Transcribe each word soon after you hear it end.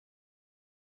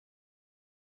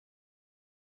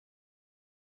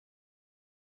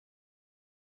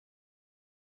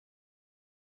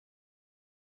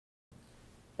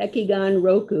Hekigan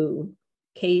Roku,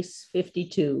 Case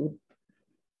 52,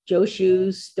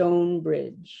 Joshu's Stone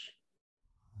Bridge.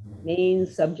 Main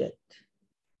subject.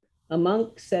 A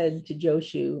monk said to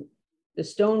Joshu, "The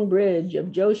stone bridge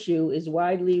of Joshu is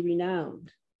widely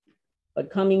renowned, but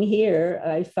coming here,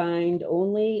 I find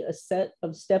only a set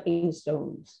of stepping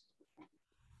stones."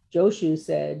 Joshu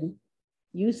said,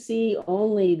 "You see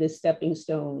only the stepping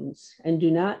stones and do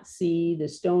not see the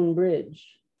stone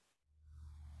bridge."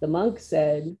 The monk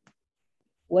said,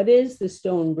 "What is the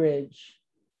stone bridge?"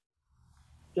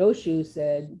 Joshu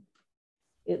said,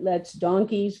 "It lets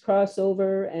donkeys cross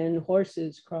over and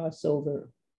horses cross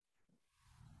over."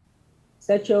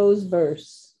 Secho's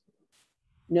verse,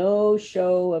 no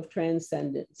show of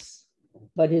transcendence,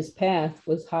 but his path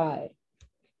was high.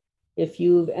 If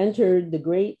you've entered the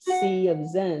great sea of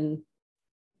Zen,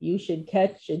 you should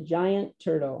catch a giant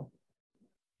turtle.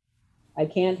 I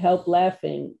can't help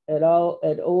laughing at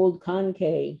old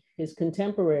Kankei, his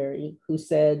contemporary, who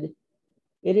said,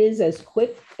 "It is as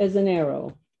quick as an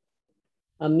arrow,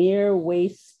 a mere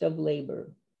waste of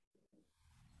labor."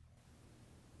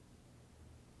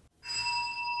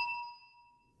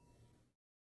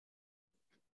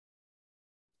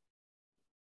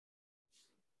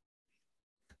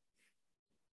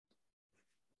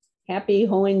 Happy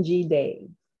Hoenji Day.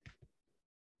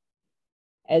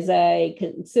 As I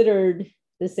considered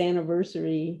this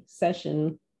anniversary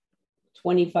session,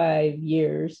 25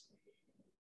 years,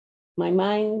 my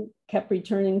mind kept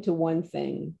returning to one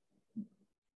thing,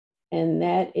 and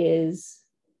that is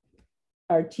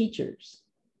our teachers.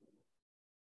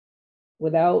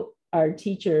 Without our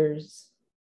teachers,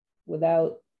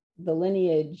 without the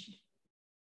lineage,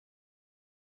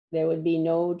 there would be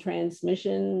no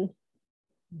transmission,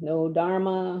 no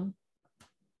Dharma,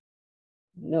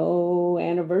 no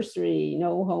anniversary,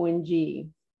 no Hoenji.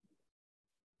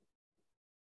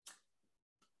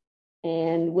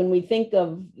 And when we think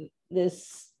of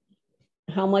this,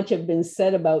 how much have been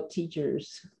said about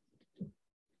teachers,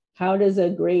 how does a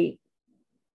great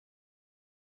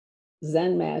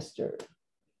Zen master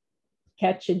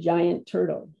catch a giant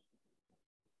turtle?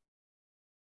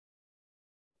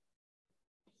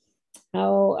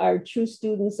 How are true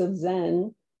students of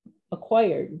Zen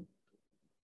acquired?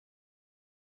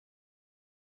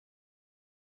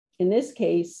 In this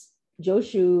case,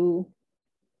 Joshu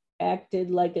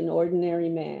acted like an ordinary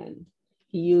man.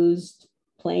 He used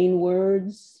plain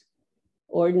words,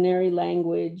 ordinary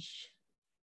language,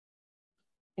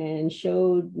 and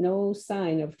showed no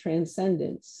sign of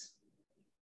transcendence.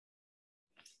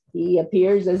 He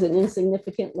appears as an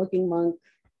insignificant looking monk,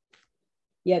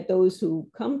 yet those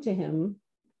who come to him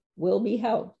will be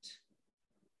helped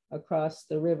across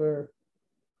the river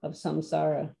of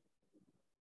samsara,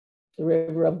 the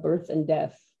river of birth and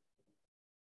death.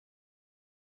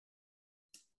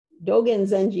 Dogen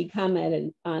Zenji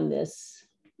commented on this.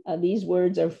 These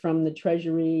words are from the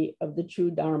treasury of the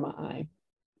true Dharma eye.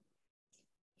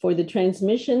 For the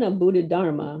transmission of Buddha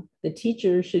Dharma, the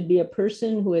teacher should be a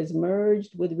person who has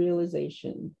merged with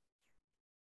realization.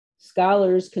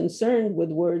 Scholars concerned with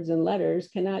words and letters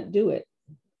cannot do it.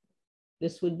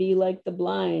 This would be like the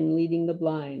blind leading the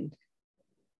blind.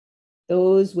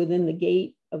 Those within the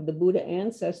gate of the Buddha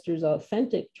ancestors'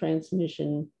 authentic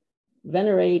transmission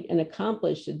venerate an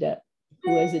accomplished adept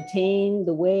who has attained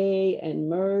the way and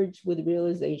merged with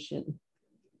realization,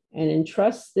 and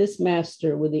entrusts this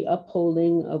master with the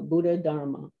upholding of Buddha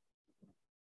Dharma.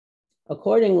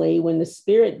 Accordingly, when the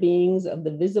spirit beings of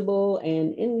the visible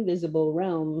and invisible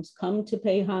realms come to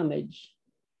pay homage,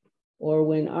 or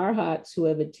when arhats who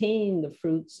have attained the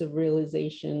fruits of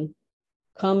realization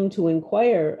come to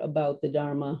inquire about the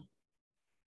Dharma,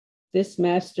 this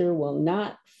master will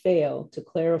not fail to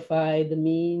clarify the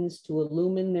means to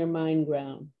illumine their mind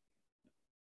ground.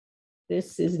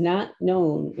 This is not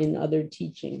known in other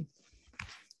teaching.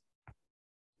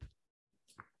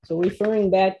 So referring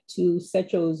back to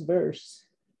Secho's verse,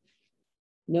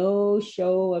 no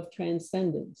show of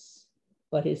transcendence,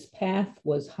 but his path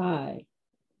was high.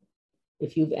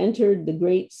 If you've entered the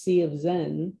great sea of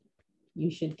Zen, you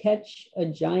should catch a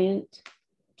giant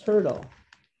turtle.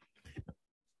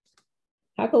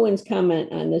 Hakuin's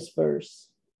comment on this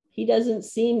verse, he doesn't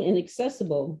seem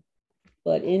inaccessible,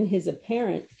 but in his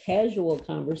apparent casual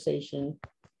conversation,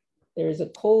 there is a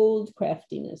cold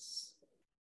craftiness.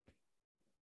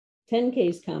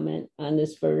 Tenkei's comment on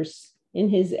this verse, in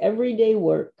his everyday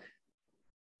work,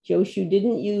 Joshu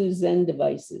didn't use Zen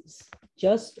devices,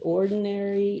 just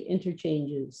ordinary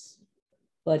interchanges,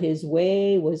 but his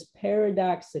way was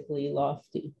paradoxically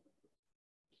lofty.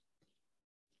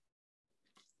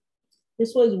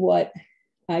 This was what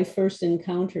I first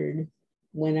encountered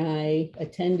when I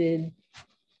attended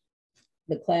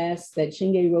the class that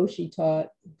Shinge Roshi taught.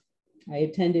 I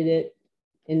attended it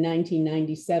in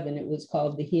 1997. It was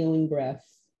called The Healing Breath,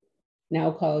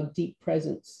 now called Deep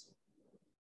Presence.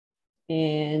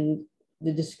 And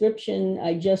the description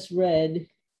I just read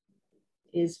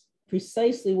is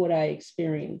precisely what I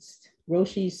experienced.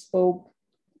 Roshi spoke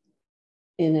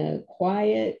in a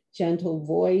quiet, gentle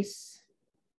voice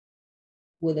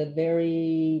with a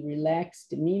very relaxed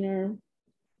demeanor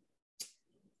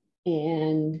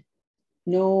and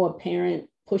no apparent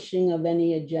pushing of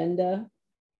any agenda.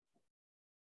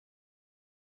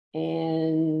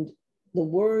 And the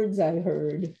words I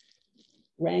heard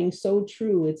rang so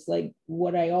true. It's like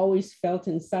what I always felt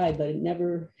inside, but it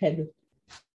never had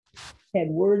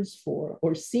words for,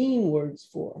 or seen words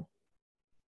for,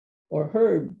 or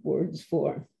heard words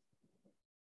for.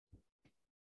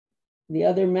 The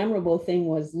other memorable thing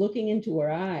was looking into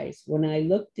her eyes. When I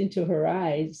looked into her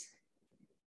eyes,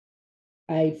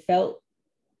 I felt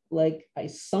like I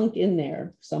sunk in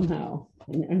there somehow,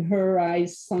 and her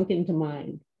eyes sunk into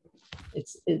mine.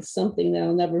 It's something that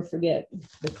I'll never forget,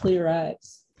 the clear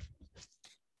eyes.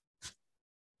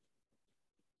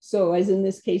 So as in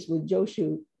this case with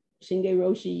Joshu, Shinge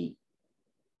Roshi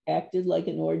acted like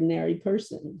an ordinary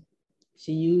person.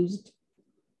 She used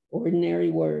ordinary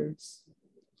words.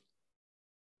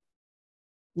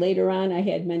 Later on, I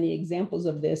had many examples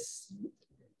of this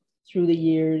through the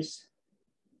years.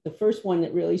 The first one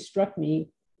that really struck me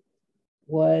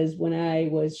was when I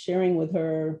was sharing with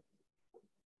her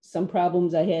some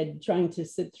problems I had trying to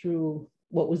sit through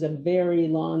what was a very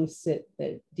long sit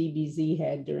that DBZ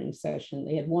had during session.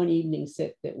 They had one evening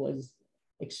sit that was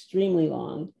extremely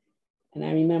long. And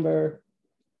I remember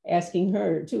asking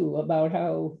her too about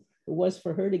how it was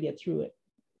for her to get through it.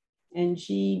 And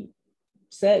she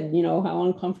said, you know, how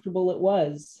uncomfortable it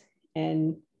was.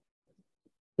 And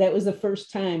that was the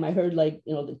first time I heard, like,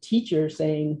 you know, the teacher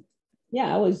saying,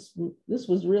 yeah, this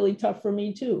was really tough for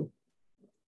me too,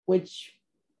 which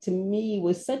to me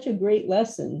was such a great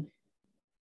lesson,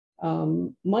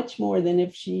 much more than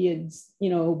if she had, you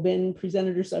know, been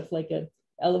presented herself like a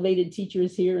elevated teacher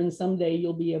is here and someday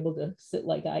you'll be able to sit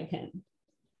like I can.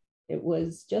 It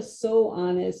was just so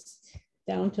honest,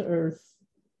 down to earth,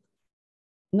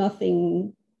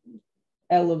 nothing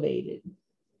elevated.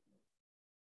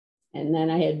 And then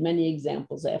I had many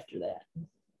examples after that.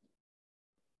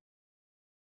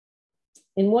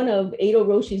 In one of Eido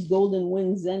Roshi's Golden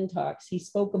Wind Zen talks, he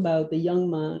spoke about the young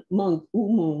monk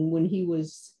Umun when he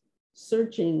was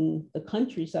searching the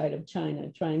countryside of China,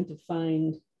 trying to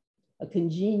find a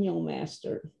congenial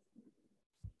master.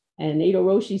 And Eido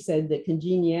Roshi said that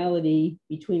congeniality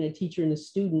between a teacher and a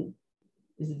student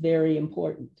is very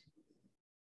important.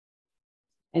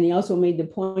 And he also made the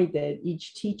point that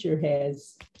each teacher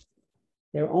has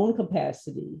their own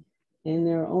capacity and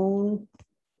their own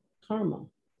karma.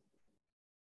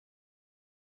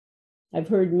 I've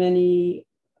heard many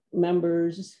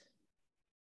members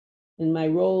in my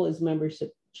role as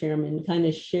membership chairman kind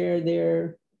of share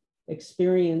their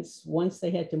experience once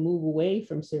they had to move away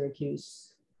from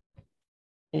Syracuse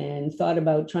and thought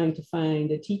about trying to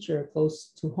find a teacher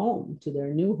close to home, to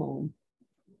their new home.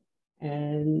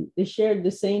 And they shared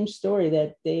the same story,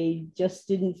 that they just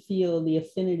didn't feel the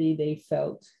affinity they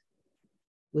felt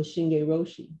with Shinge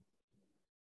Roshi.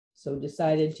 So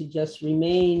decided to just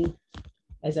remain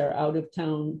as our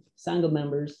out-of-town Sangha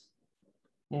members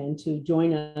and to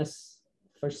join us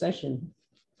for session.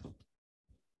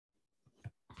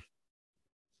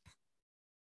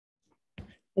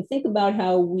 I think about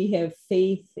how we have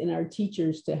faith in our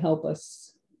teachers to help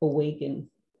us awaken.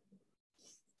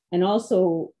 And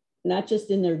also, not just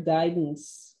in their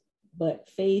guidance, but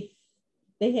faith,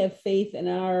 they have faith in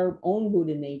our own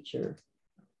Buddha nature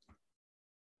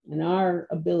and our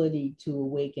ability to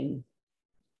awaken.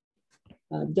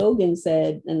 Dogen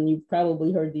said, and you've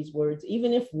probably heard these words,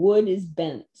 even if wood is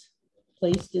bent,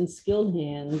 placed in skilled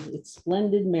hands, its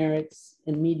splendid merits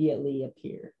immediately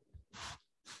appear.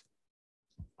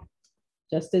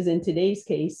 Just as in today's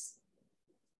case,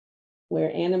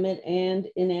 where animate and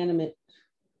inanimate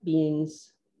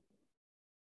beings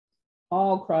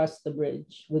all cross the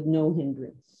bridge with no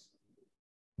hindrance.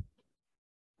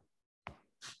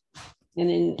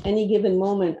 And in any given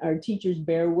moment, our teachers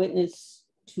bear witness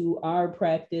to our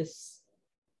practice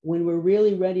when we're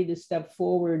really ready to step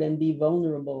forward and be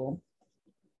vulnerable.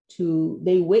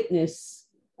 They witness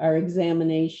our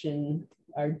examination,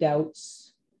 our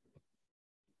doubts.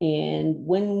 And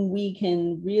when we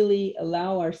can really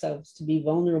allow ourselves to be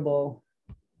vulnerable,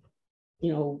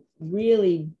 you know,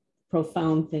 really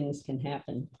profound things can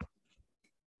happen.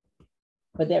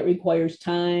 But that requires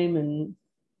time and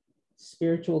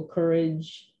spiritual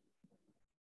courage,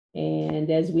 and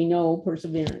as we know,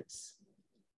 perseverance.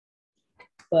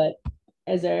 But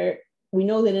we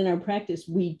know that in our practice,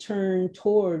 we turn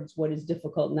towards what is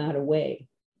difficult, not away.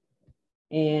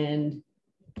 And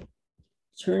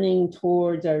turning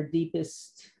towards our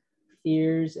deepest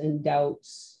fears and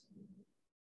doubts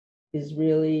is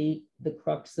really the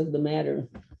crux of the matter.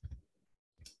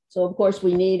 So of course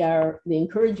we need the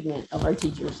encouragement of our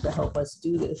teachers to help us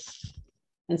do this.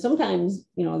 And sometimes,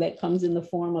 that comes in the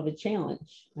form of a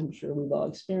challenge. I'm sure we've all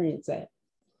experienced that.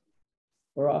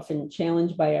 We're often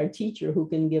challenged by our teacher who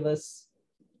can give us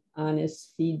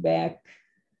honest feedback,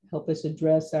 help us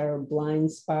address our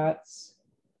blind spots.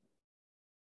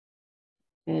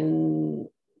 And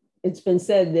it's been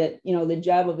said that, the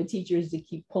job of a teacher is to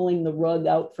keep pulling the rug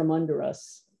out from under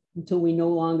us until we no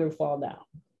longer fall down,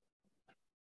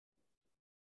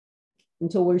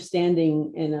 until we're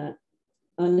standing in an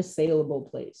unassailable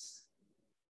place.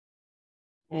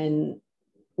 And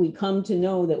we come to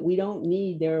know that we don't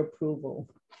need their approval,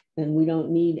 and we don't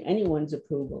need anyone's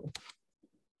approval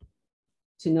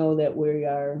to know that we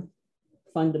are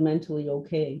fundamentally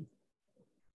okay.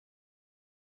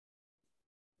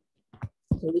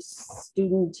 So this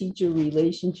student-teacher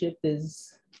relationship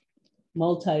is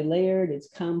multi-layered, it's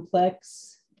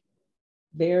complex,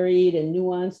 varied and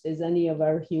nuanced as any of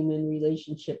our human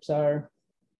relationships are.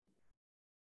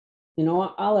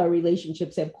 All our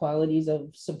relationships have qualities of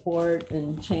support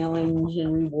and challenge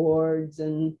and rewards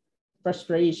and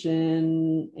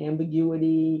frustration,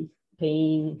 ambiguity,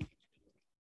 pain.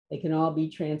 They can all be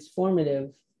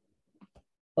transformative.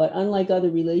 But unlike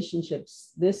other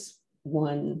relationships, this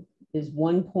one is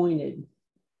one-pointed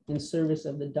in service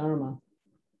of the Dharma.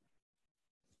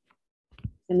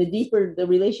 And the deeper the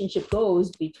relationship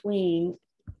goes between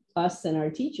us and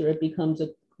our teacher, it becomes a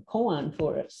koan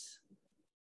for us.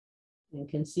 It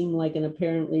can seem like an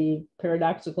apparently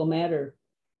paradoxical matter.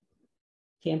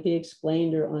 Can't be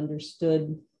explained or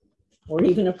understood or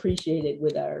even appreciated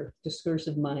with our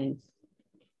discursive mind.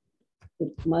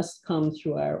 It must come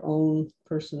through our own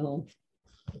personal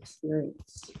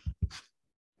experience.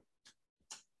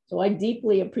 So I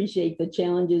deeply appreciate the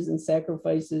challenges and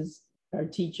sacrifices our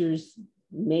teachers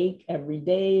make every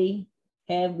day,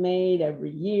 have made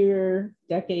every year,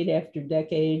 decade after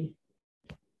decade,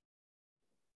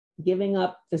 giving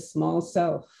up the small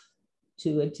self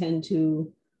to attend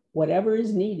to whatever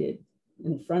is needed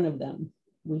in front of them.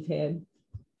 We've had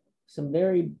some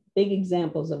very big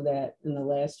examples of that in the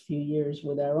last few years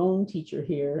with our own teacher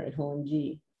here at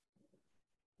Hoenji.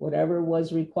 Whatever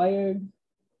was required,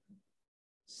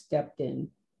 stepped in.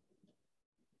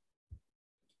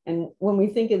 And when we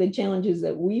think of the challenges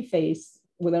that we face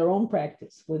with our own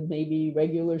practice, with maybe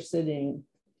regular sitting,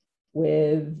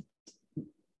 with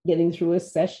getting through a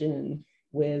session,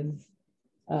 with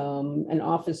an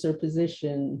officer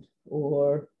position,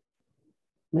 or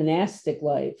monastic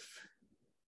life,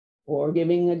 or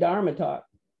giving a Dharma talk,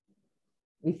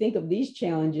 we think of these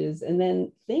challenges and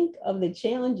then think of the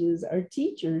challenges our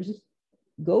teachers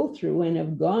go through and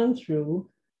have gone through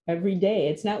every day.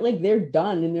 It's not like they're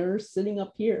done and they're sitting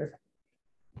up here.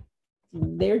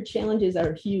 Their challenges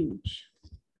are huge.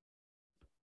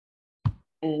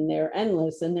 And they're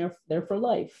endless, and they're for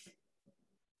life.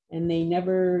 And they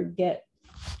never get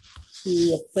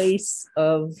to a place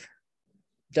of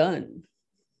done.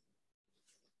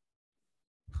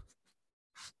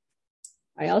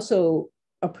 I also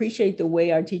appreciate the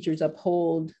way our teachers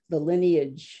uphold the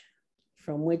lineage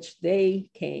from which they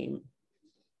came,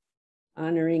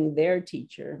 honoring their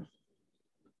teacher.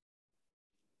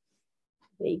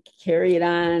 They carry it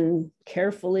on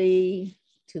carefully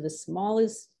to the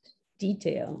smallest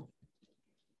detail.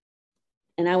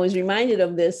 And I was reminded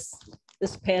of this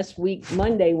past week,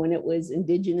 Monday, when it was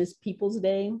Indigenous Peoples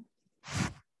Day.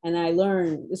 And I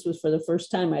learned, this was for the first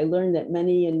time, I learned that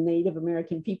many Native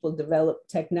American people developed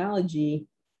technology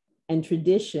and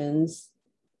traditions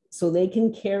so they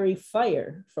can carry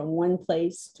fire from one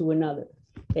place to another.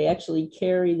 They actually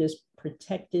carry this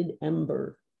protected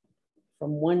ember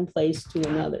from one place to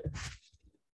another.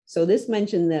 So this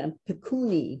mentioned the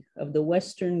Pikuni of the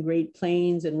Western Great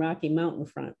Plains and Rocky Mountain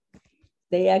front.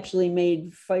 They actually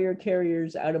made fire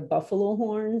carriers out of buffalo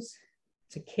horns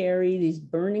to carry these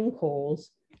burning coals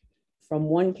from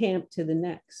one camp to the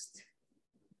next.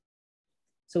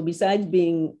 So besides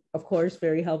being, of course,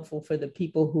 very helpful for the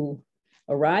people who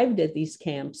arrived at these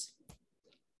camps,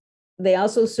 they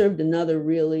also served another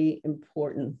really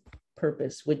important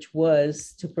purpose, which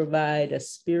was to provide a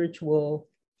spiritual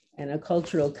and a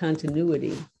cultural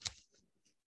continuity.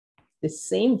 The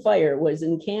same fire was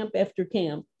in camp after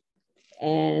camp,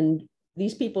 and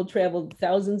these people traveled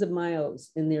thousands of miles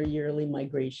in their yearly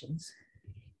migrations.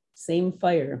 Same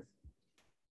fire.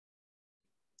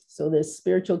 So this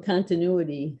spiritual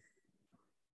continuity,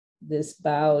 this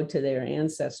bow to their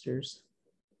ancestors.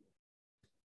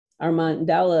 Our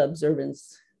mandala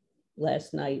observance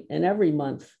last night and every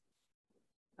month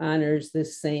honors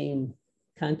this same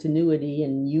continuity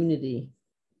and unity.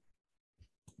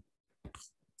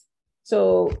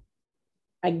 So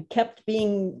I kept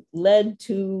being led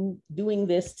to doing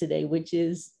this today, which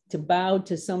is to bow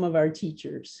to some of our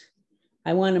teachers.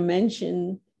 I want to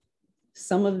mention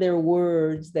some of their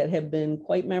words that have been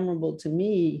quite memorable to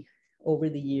me over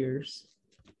the years.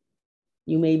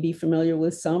 You may be familiar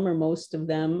with some or most of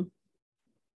them.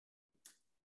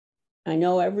 I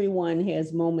know everyone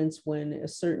has moments when a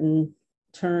certain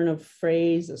turn of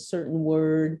phrase, a certain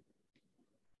word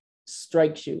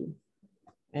strikes you.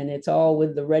 And it's all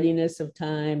with the readiness of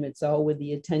time. It's all with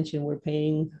the attention we're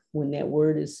paying when that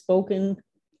word is spoken.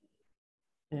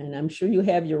 And I'm sure you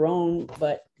have your own,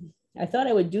 but I thought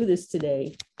I would do this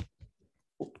today,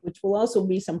 which will also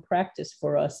be some practice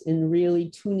for us in really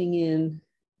tuning in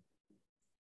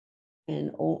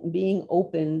and being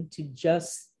open to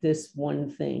just this one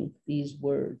thing, these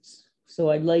words. So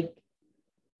I'd like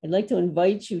to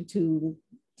invite you to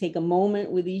take a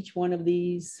moment with each one of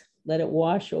these, let it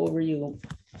wash over you.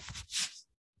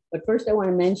 But first I want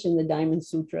to mention the Diamond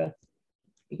Sutra,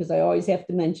 because I always have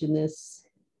to mention this,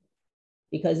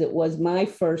 because it was my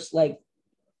first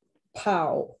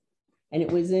pow. And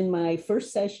it was in my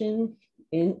first session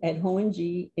at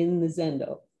Hoenji in the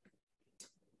Zendo.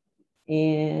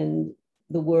 And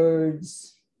the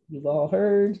words you've all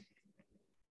heard,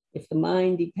 if the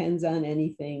mind depends on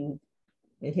anything,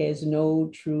 it has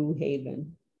no true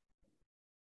haven.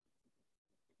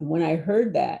 And when I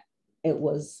heard that, it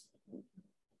was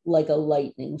like a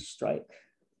lightning strike.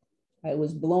 I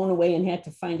was blown away and had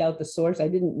to find out the source. I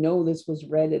didn't know this was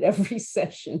read at every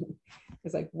session.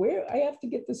 It's like, where I have to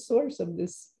get the source of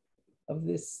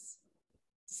this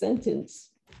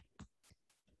sentence.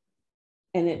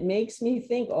 And it makes me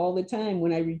think all the time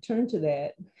when I return to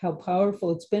that, how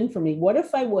powerful it's been for me. What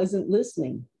if I wasn't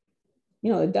listening?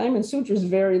 You know, the Diamond Sutra is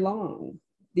very long.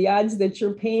 The odds that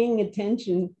you're paying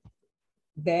attention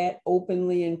that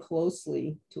openly and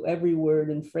closely to every word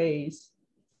and phrase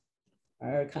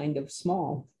are kind of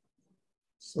small.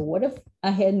 So what if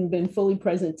I hadn't been fully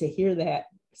present to hear that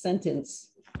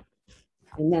sentence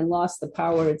and then lost the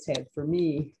power it's had for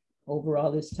me over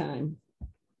all this time?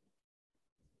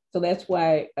 So that's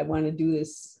why I want to do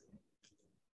this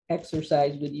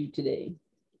exercise with you today.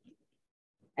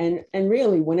 And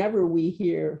really, whenever we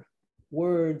hear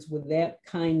words with that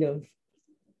kind of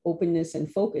openness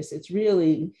and focus, it's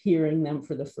really hearing them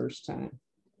for the first time.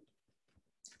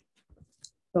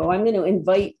 So I'm going to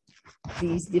invite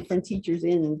these different teachers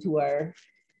into our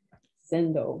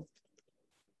Zendo.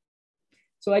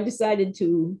 So I decided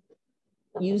to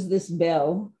use this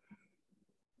bell.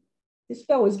 This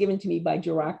bell was given to me by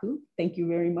Roku. Thank you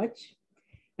very much.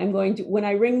 I'm going to, when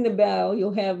I ring the bell,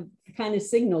 you'll have the kind of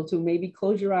signal to maybe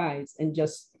close your eyes and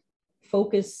just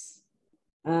focus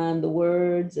on the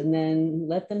words and then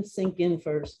let them sink in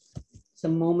for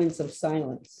some moments of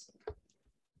silence.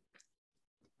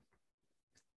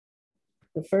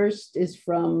 The first is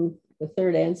from the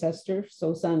third ancestor,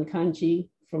 Sosan Kanchi,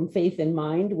 from Faith in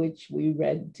Mind, which we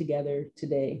read together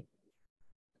today.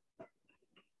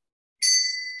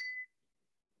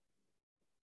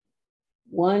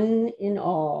 One in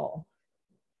all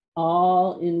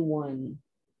in one.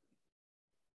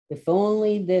 If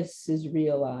only this is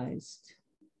realized,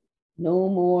 no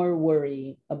more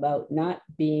worry about not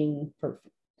being perfect.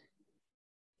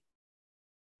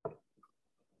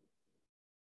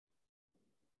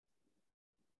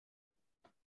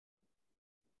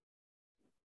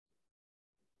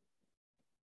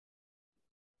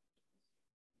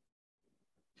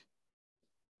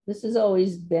 This has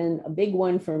always been a big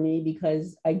one for me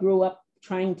because I grew up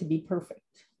trying to be perfect.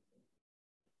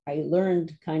 I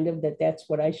learned kind of that that's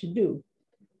what I should do.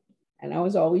 And I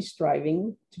was always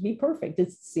striving to be perfect.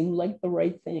 It seemed like the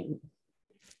right thing.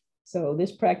 So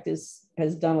this practice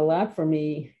has done a lot for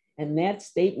me. And that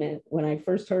statement, when I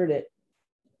first heard it,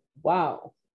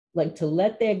 wow, like to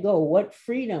let that go, what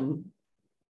freedom.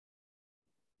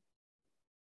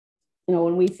 You know,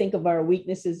 when we think of our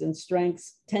weaknesses and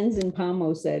strengths, Tenzin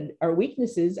Palmo said, our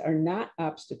weaknesses are not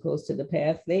obstacles to the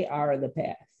path, they are the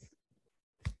path.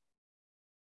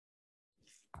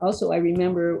 Also, I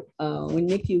remember when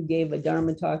Nikyu gave a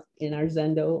Dharma talk in our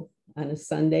Zendo on a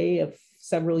Sunday of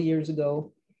several years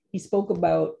ago, he spoke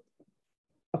about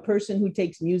a person who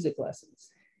takes music lessons.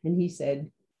 And he said,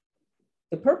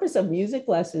 the purpose of music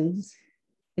lessons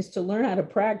is to learn how to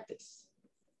practice.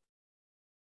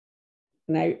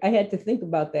 And I had to think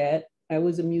about that. I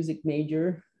was a music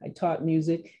major. I taught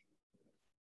music.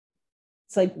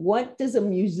 It's like, what does a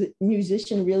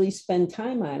musician really spend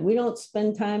time on? We don't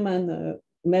spend time on the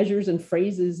measures and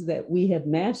phrases that we have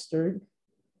mastered.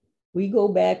 We go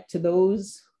back to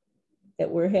those that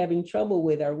we're having trouble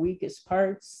with, our weakest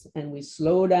parts, and we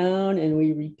slow down and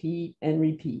we repeat and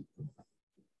repeat.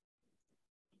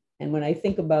 And when I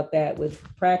think about that with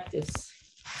practice,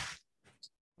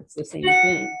 it's the same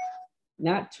thing.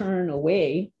 Not turn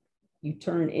away, you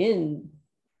turn in.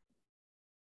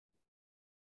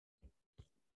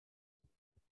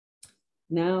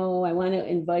 Now I want to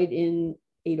invite in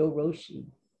Edo Roshi.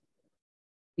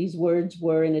 These words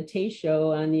were in a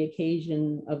teisho on the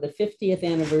occasion of the 50th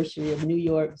anniversary of New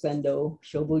York Zendo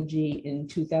Shoboji in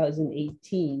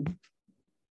 2018,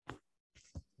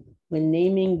 when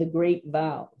naming the great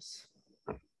vows.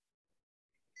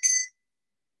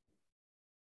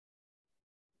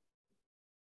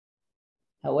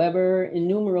 However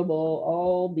innumerable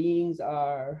all beings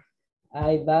are,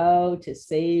 I vow to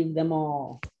save them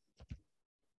all.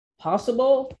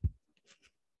 Possible?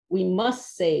 We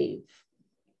must save.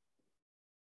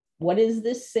 What is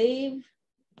this save?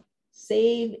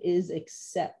 Save is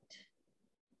accept.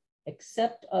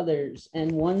 Accept others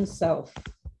and oneself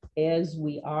as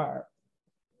we are.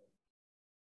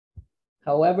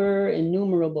 However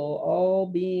innumerable all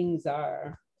beings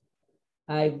are,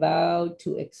 I vow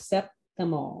to accept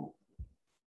them all.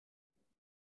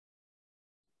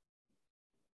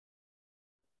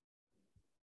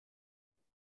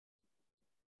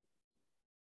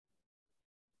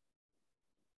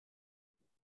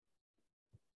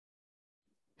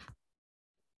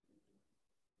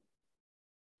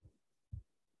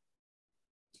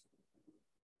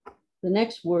 The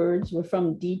next words were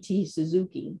from D.T.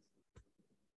 Suzuki.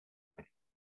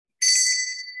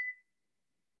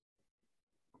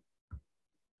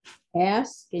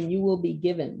 Ask and you will be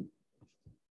given.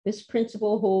 This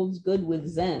principle holds good with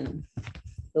Zen,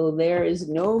 though there is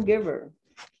no giver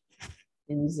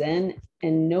in Zen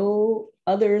and no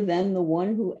other than the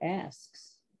one who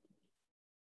asks.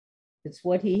 It's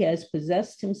what he has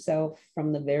possessed himself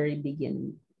from the very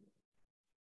beginning.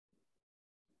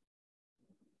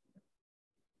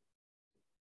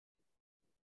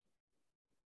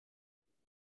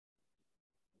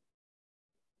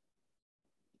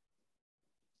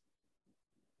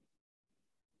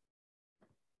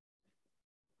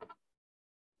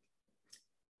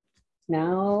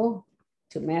 Now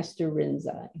to Master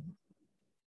Rinzai.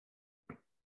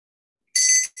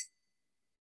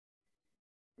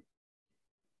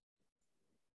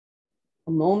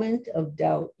 A moment of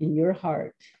doubt in your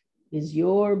heart is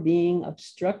your being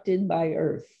obstructed by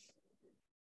earth.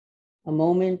 A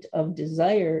moment of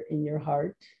desire in your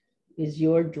heart is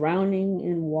your drowning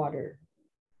in water.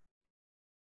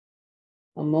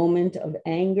 A moment of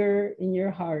anger in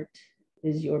your heart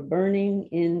is your burning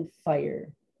in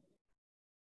fire.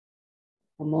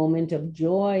 A moment of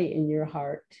joy in your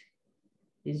heart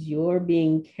is your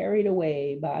being carried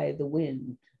away by the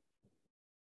wind.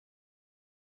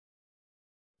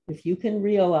 If you can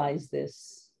realize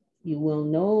this, you will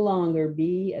no longer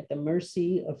be at the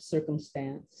mercy of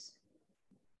circumstance,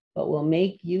 but will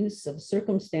make use of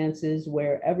circumstances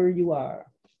wherever you are.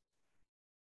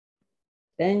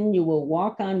 Then you will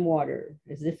walk on water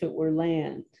as if it were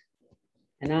land,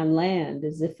 and on land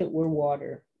as if it were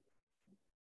water.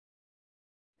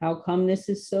 How come this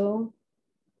is so?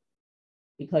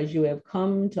 Because you have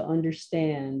come to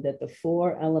understand that the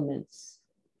four elements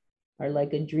are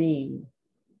like a dream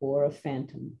or a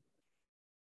phantom.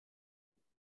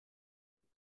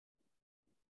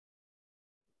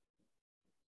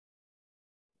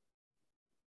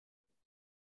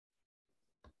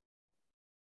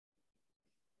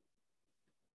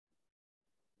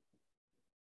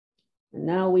 And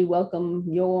now we welcome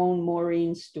Yo-On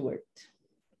Maureen Stewart.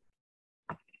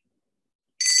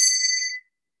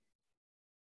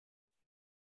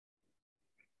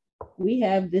 We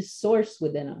have this source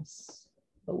within us,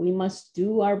 but we must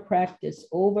do our practice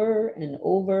over and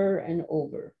over and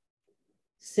over.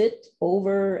 Sit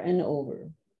over and over.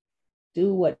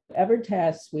 Do whatever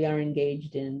tasks we are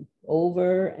engaged in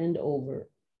over and over.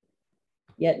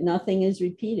 Yet nothing is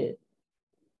repeated.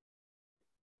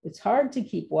 It's hard to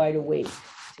keep wide awake,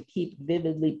 to keep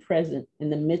vividly present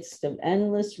in the midst of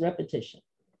endless repetition.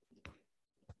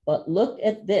 But look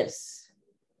at this,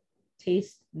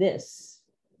 taste this.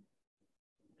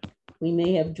 We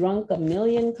may have drunk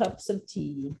 1,000,000 cups of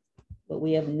tea, but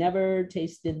we have never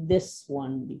tasted this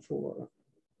one before.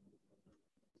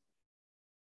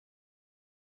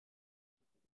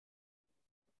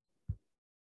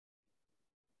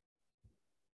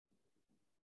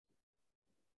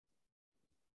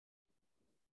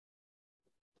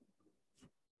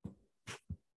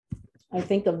 I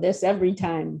think of this every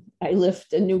time I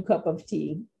lift a new cup of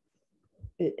tea.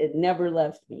 It never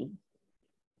left me.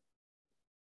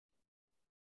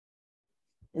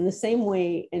 In the same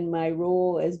way, in my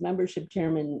role as membership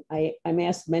chairman, I'm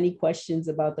asked many questions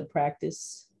about the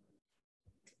practice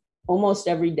almost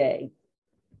every day.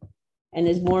 And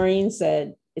as Maureen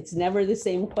said, it's never the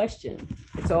same question.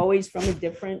 It's always from a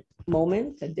different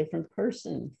moment, a different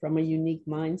person, from a unique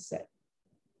mindset.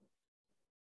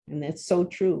 And that's so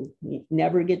true. You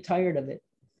never get tired of it.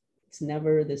 It's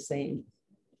never the same.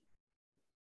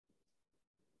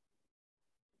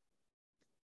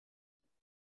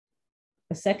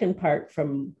 A second part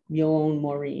from your own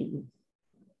Maureen.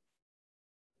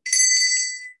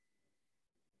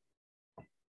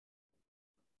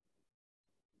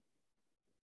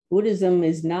 Buddhism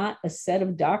is not a set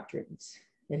of doctrines.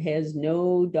 It has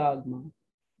no dogma.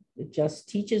 It just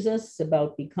teaches us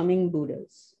about becoming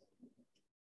Buddhas.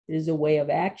 It is a way of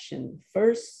action,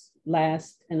 first,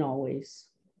 last, and always.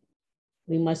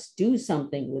 We must do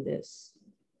something with this.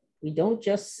 We don't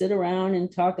just sit around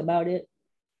and talk about it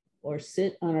or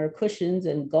sit on our cushions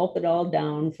and gulp it all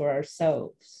down for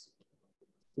ourselves.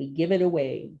 We give it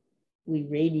away. We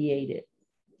radiate it.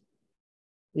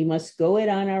 We must go it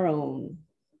on our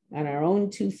own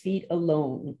 2 feet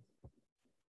alone.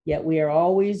 Yet we are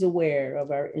always aware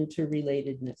of our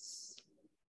interrelatedness.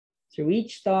 Through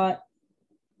each thought,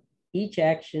 each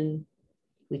action,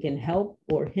 we can help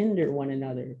or hinder one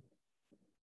another.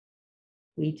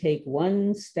 We take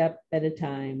one step at a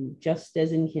time, just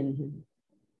as in Kinhin,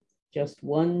 just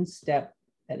one step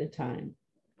at a time.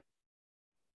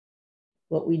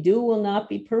 What we do will not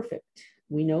be perfect.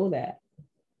 We know that.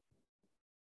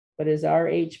 But as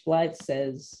R.H. Blythe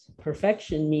says,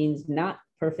 perfection means not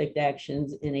perfect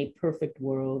actions in a perfect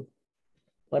world,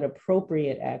 but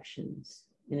appropriate actions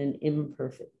in an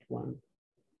imperfect one.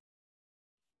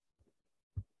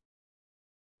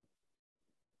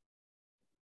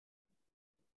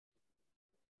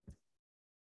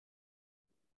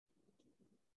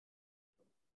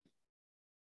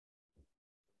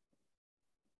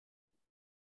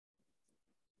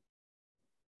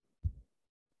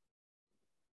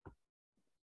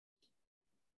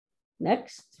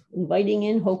 Next, inviting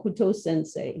in Hokuto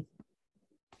Sensei,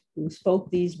 who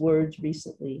spoke these words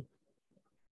recently.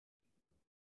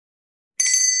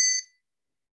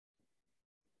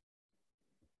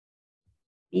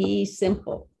 Be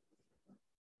simple.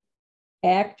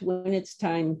 Act when it's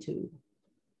time to.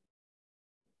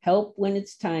 Help when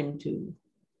it's time to.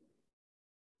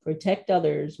 Protect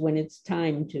others when it's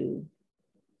time to.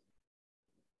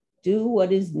 Do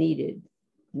what is needed,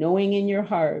 knowing in your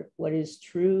heart what is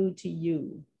true to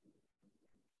you.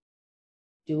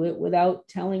 Do it without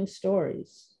telling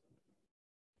stories,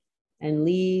 and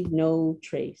leave no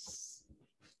trace.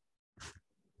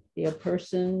 Be a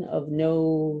person of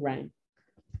no rank.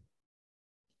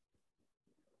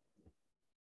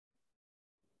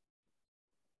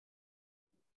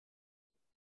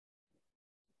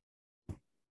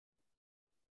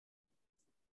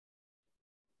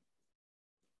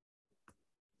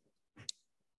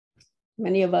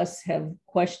 Many of us have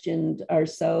questioned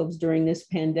ourselves during this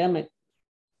pandemic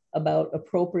about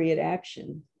appropriate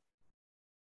action.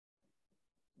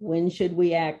 When should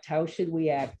we act? How should we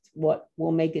act? What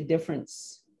will make a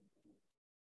difference?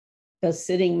 Does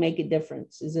sitting make a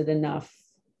difference? Is it enough?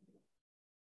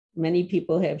 Many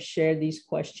people have shared these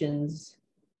questions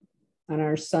on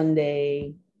our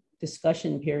Sunday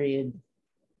discussion period.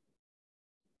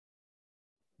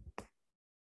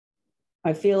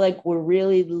 I feel like we're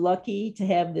really lucky to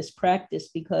have this practice,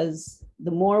 because the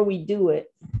more we do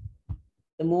it,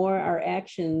 the more our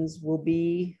actions will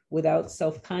be without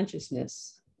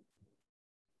self-consciousness.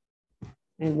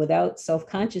 And without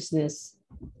self-consciousness,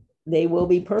 they will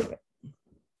be perfect.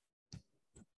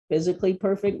 Physically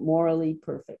perfect, morally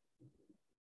perfect.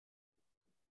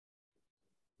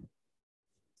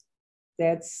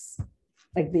 That's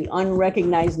like the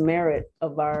unrecognized merit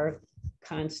of our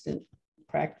constant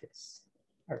practice,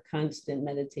 our constant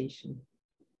meditation.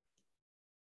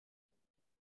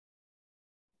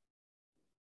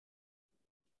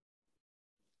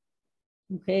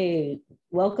 Okay,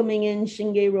 welcoming in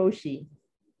Shinge Roshi.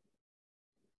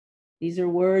 These are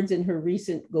words in her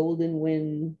recent Golden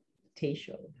Wind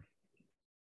Teisho.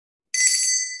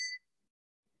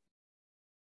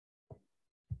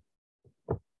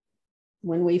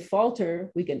 When we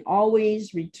falter, we can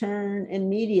always return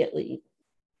immediately.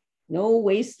 No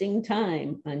wasting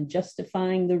time on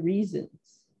justifying the reasons,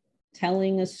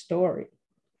 telling a story.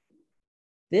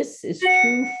 This is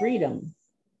true freedom,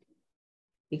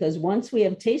 because once we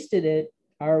have tasted it,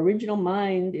 our original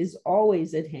mind is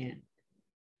always at hand.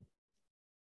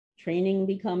 training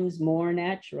becomes more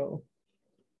natural.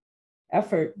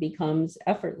 Effort becomes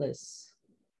effortless.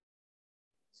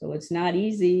 So it's not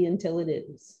easy until it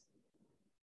is.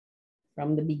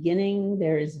 From the beginning,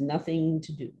 there is nothing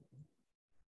to do.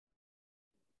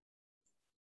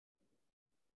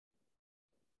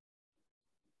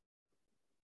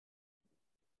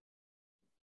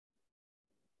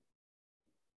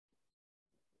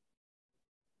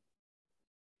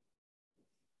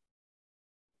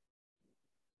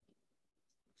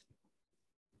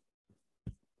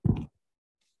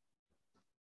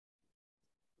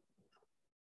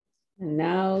 And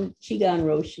now Hekigan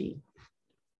Roku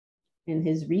in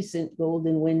his recent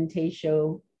Golden Wind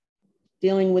Teisho,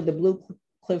 dealing with the Blue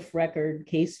Cliff record,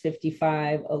 case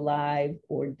 55, alive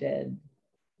or dead.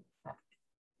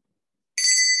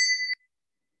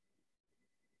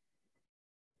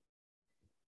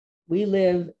 We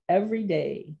live every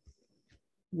day.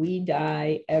 We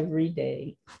die every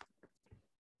day.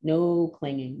 No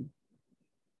clinging.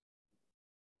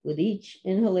 With each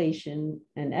inhalation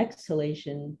and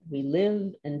exhalation, we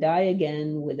live and die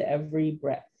again with every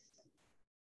breath.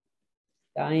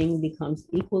 Dying becomes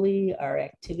equally our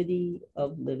activity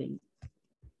of living.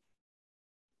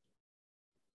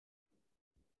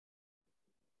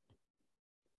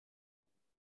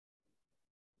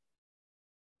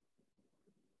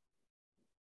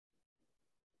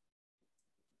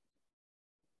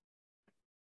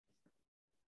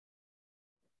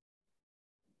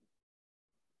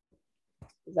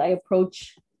 As I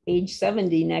approach age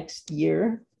 70 next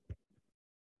year,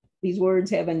 these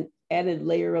words have an added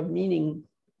layer of meaning,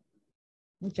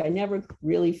 which I never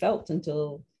really felt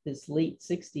until this late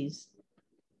 60s.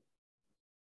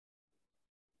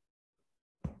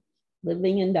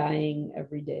 Living and dying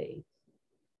every day.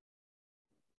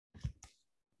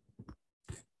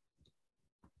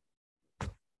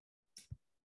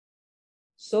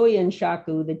 Soyen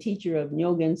Shaku, the teacher of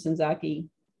Nyogen Senzaki,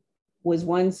 was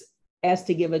once asked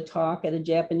to give a talk at a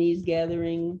Japanese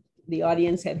gathering. The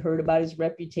audience had heard about his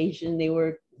reputation. They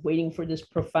were waiting for this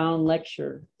profound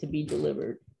lecture to be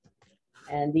delivered.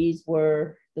 And these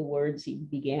were the words he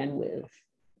began with.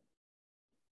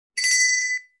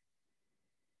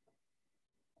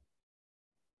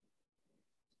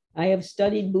 I have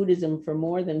studied Buddhism for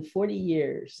more than 40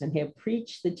 years and have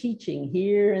preached the teaching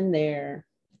here and there,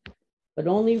 but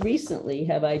only recently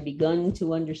have I begun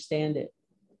to understand it.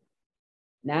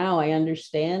 Now I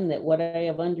understand that what I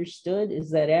have understood is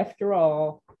that after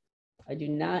all, I do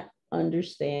not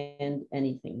understand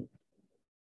anything.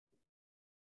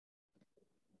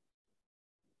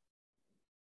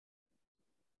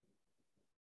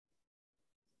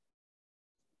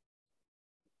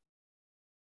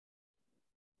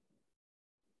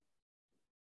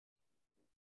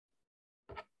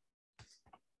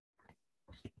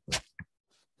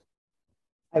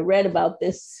 I read about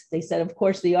this. They said, of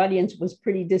course, the audience was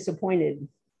pretty disappointed.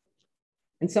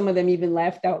 And some of them even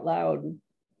laughed out loud.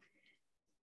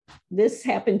 This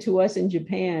happened to us in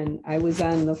Japan. I was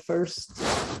on the first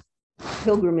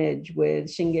pilgrimage with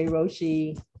Shinge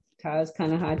Roshi, Taz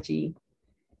Kanahachi,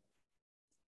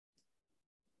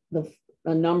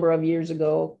 a number of years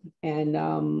ago.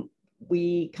 And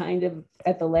we kind of,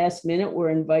 at the last minute, were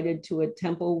invited to a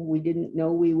temple we didn't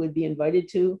know we would be invited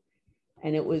to.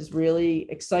 And it was really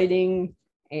exciting.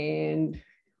 And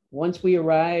once we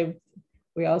arrived,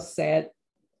 we all sat,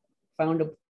 found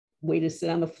a way to sit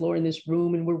on the floor in this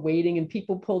room, and we're waiting, and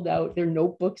people pulled out their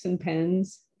notebooks and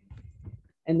pens.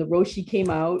 And the Roshi came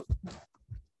out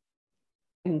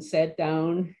and sat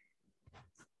down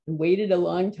and waited a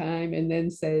long time and then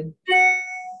said,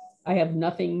 I have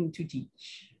nothing to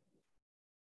teach.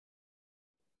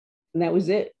 And that was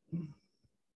it.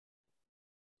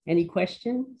 Any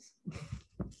questions?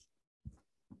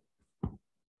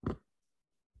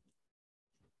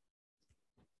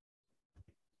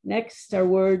 Next are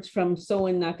words from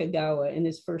Soen Nakagawa in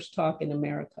his first talk in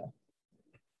America.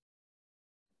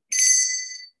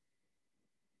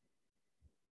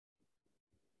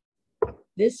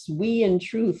 This we in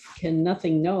truth can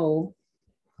nothing know,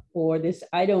 or this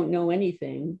I don't know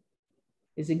anything,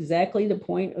 is exactly the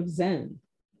point of Zen.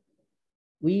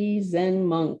 We Zen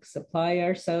monks apply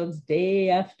ourselves day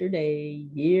after day,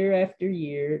 year after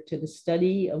year, to the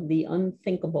study of the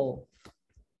unthinkable.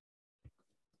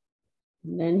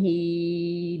 And then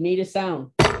he made a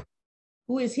sound.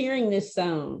 Who is hearing this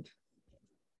sound?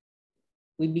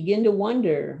 We begin to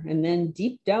wonder, and then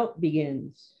deep doubt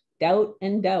begins. Doubt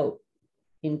and doubt.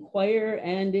 Inquire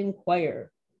and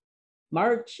inquire.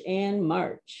 March and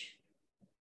march.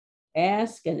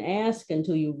 Ask and ask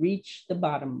until you reach the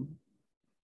bottom.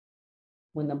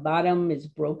 When the bottom is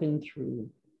broken through.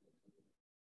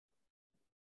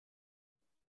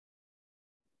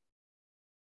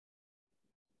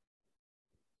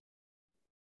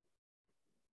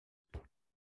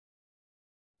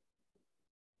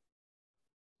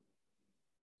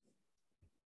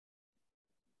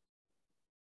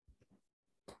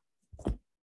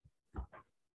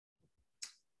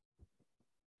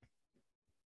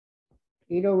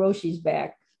 Ito Roshi's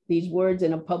back. These words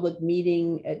in a public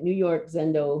meeting at New York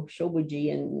Zendo Shobuji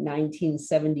in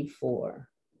 1974.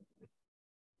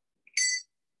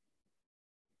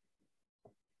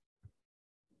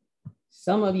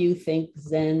 Some of you think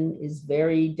Zen is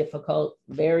very difficult,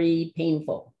 very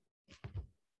painful.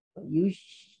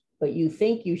 But you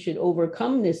think you should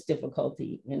overcome this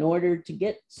difficulty in order to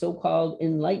get so-called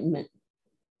enlightenment.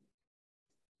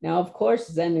 Now, of course,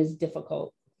 Zen is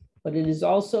difficult, but it is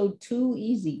also too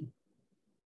easy.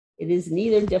 It is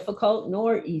neither difficult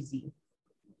nor easy.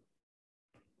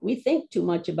 We think too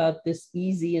much about this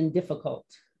easy and difficult.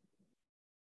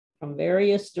 From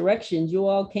various directions, you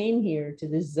all came here to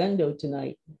this Zendo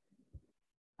tonight.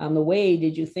 On the way,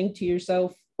 did you think to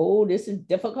yourself, oh, this is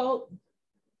difficult?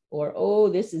 Or, oh,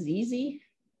 this is easy?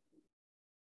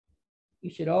 You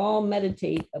should all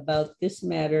meditate about this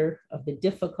matter of the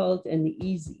difficult and the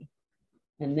easy,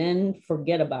 and then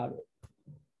forget about it.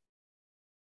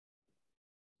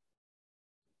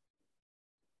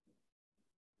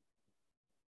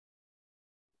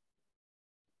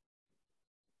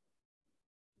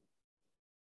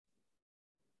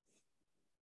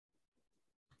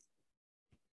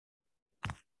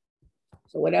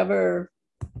 So whatever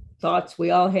thoughts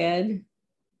we all had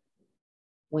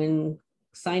when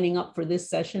signing up for this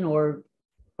session or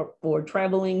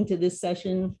traveling to this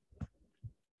session,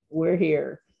 we're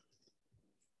here.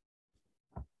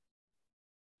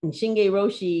 And Shinge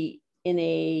Roshi, in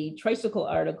a tricycle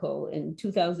article in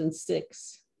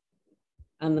 2006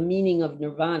 on the meaning of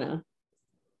nirvana,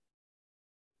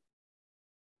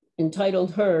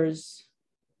 entitled hers,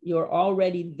 "You're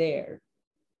Already There."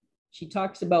 She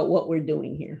talks about what we're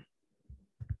doing here.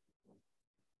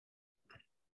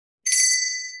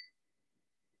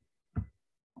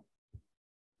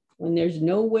 When there's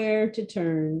nowhere to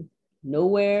turn,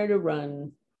 nowhere to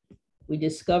run, we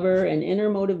discover an inner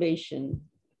motivation,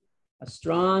 a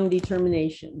strong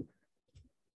determination.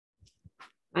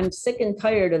 I'm sick and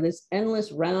tired of this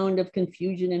endless round of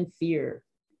confusion and fear.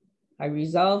 I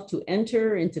resolve to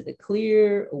enter into the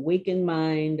clear, awakened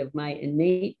mind of my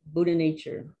innate Buddha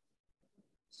nature,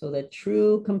 so that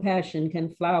true compassion can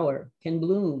flower, can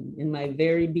bloom in my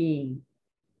very being.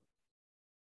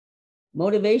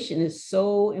 Motivation is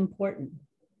so important.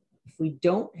 If we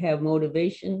don't have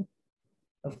motivation,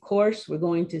 of course, we're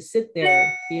going to sit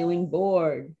there feeling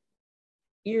bored,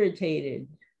 irritated,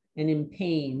 and in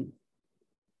pain.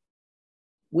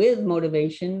 With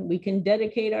motivation, we can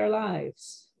dedicate our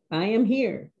lives. I am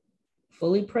here,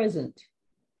 fully present,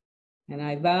 and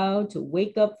I vow to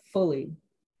wake up fully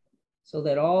so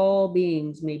that all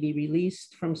beings may be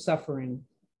released from suffering.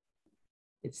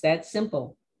 It's that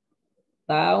simple.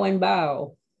 Bow and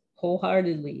bow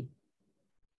wholeheartedly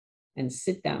and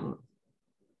sit down.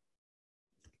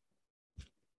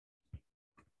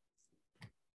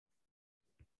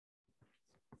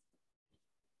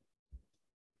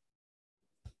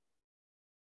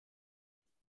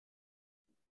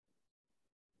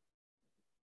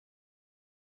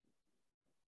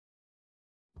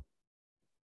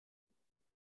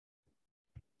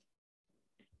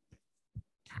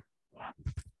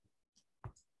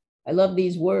 I love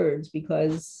these words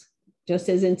because just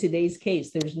as in today's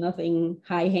case, there's nothing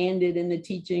high-handed in the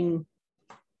teaching,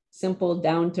 simple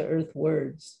down-to-earth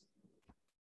words.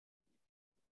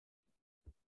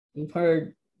 You've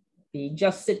heard the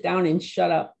just sit down and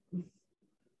shut up.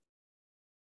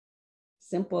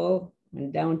 Simple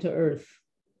and down to earth.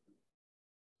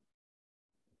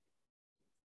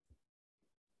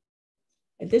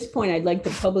 At this point, I'd like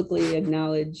to publicly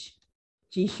acknowledge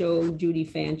Jisho Judy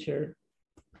Fancher,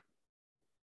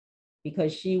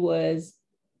 because she was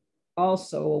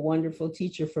also a wonderful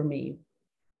teacher for me.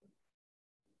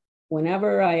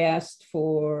 Whenever I asked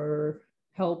for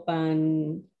help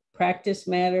on practice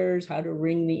matters, how to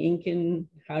ring the inken,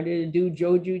 how to do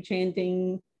Joju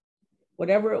chanting,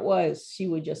 whatever it was, she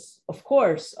would just, of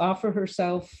course, offer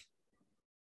herself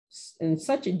in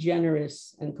such a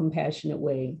generous and compassionate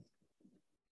way.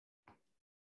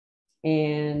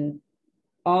 And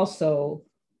also,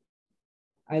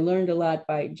 I learned a lot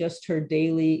by just her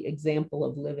daily example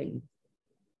of living.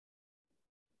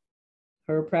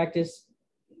 Her practice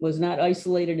was not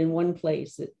isolated in one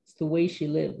place. It's the way she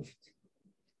lived.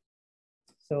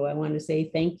 So I want to say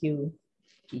thank you,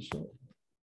 Jisho.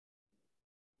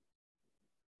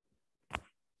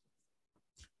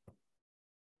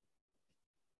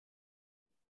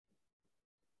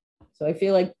 So I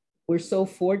feel like we're so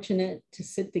fortunate to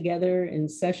sit together in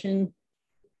session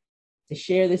to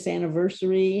share this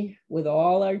anniversary with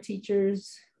all our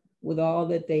teachers, with all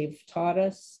that they've taught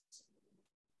us.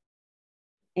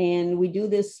 And we do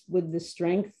this with the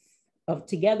strength of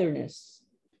togetherness,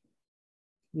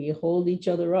 We hold each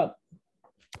other up.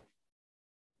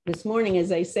 This morning,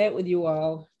 as I sat with you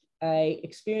all, I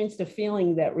experienced a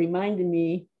feeling that reminded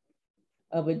me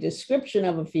of a description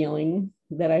of a feeling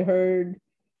that I heard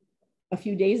a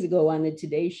few days ago on the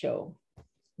Today Show.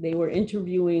 They were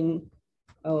interviewing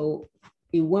a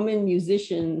woman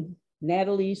musician,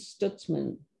 Natalie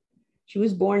Stutzman. She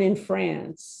was born in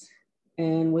France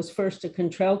and was first a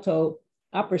contralto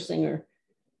opera singer,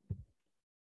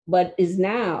 but is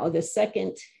now the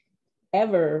second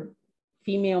ever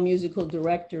female musical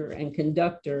director and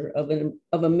conductor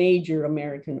of a major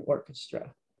American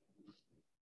orchestra.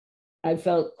 I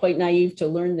felt quite naive to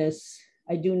learn this.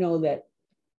 I do know that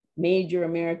major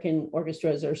American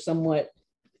orchestras are somewhat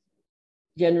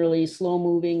generally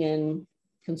slow-moving and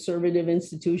conservative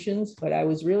institutions, but I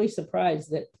was really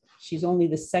surprised that she's only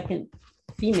the second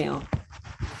female.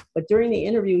 But during the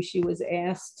interview, she was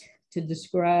asked to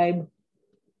describe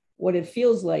what it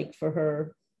feels like for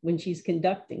her when she's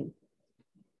conducting.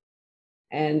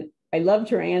 And I loved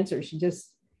her answer. She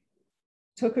just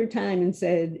took her time and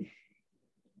said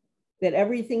that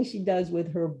everything she does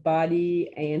with her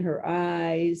body and her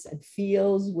eyes and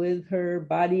feels with her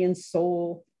body and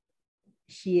soul,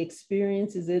 she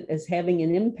experiences it as having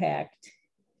an impact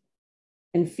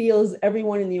and feels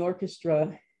everyone in the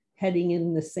orchestra heading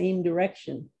in the same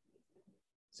direction.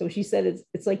 So she said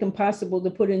it's like impossible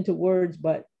to put into words,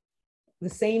 but the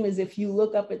same as if you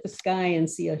look up at the sky and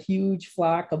see a huge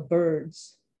flock of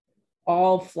birds,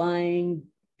 all flying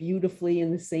beautifully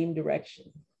in the same direction.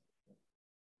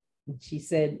 And she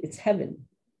said, it's heaven.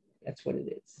 That's what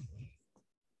it is.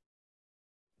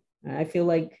 And I feel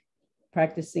like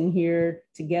practicing here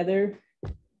together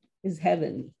is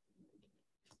heaven.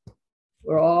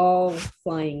 We're all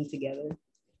flying together.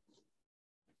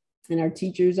 And our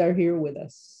teachers are here with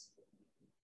us.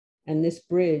 And this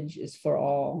bridge is for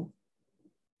all.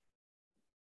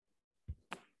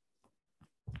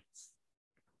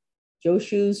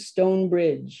 Joshu's stone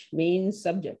bridge, main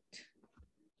subject.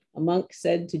 A monk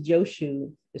said to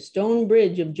Joshu, the stone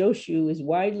bridge of Joshu is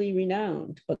widely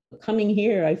renowned, but coming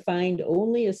here, I find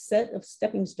only a set of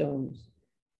stepping stones.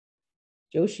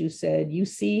 Joshu said, you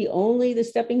see only the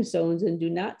stepping stones and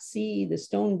do not see the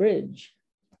stone bridge.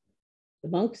 The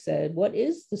monk said, what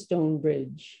is the stone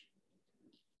bridge?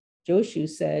 Joshu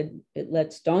said, it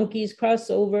lets donkeys cross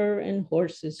over and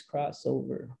horses cross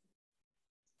over.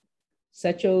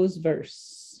 Secho's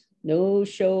verse, no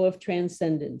show of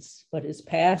transcendence, but his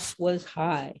path was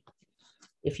high.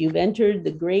 If you've entered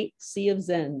the great sea of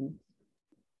Zen,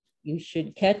 you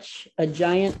should catch a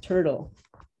giant turtle.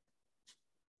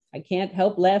 I can't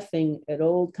help laughing at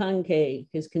old Kankei,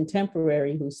 his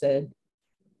contemporary, who said,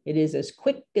 it is as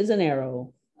quick as an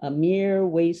arrow, a mere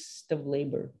waste of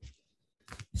labor.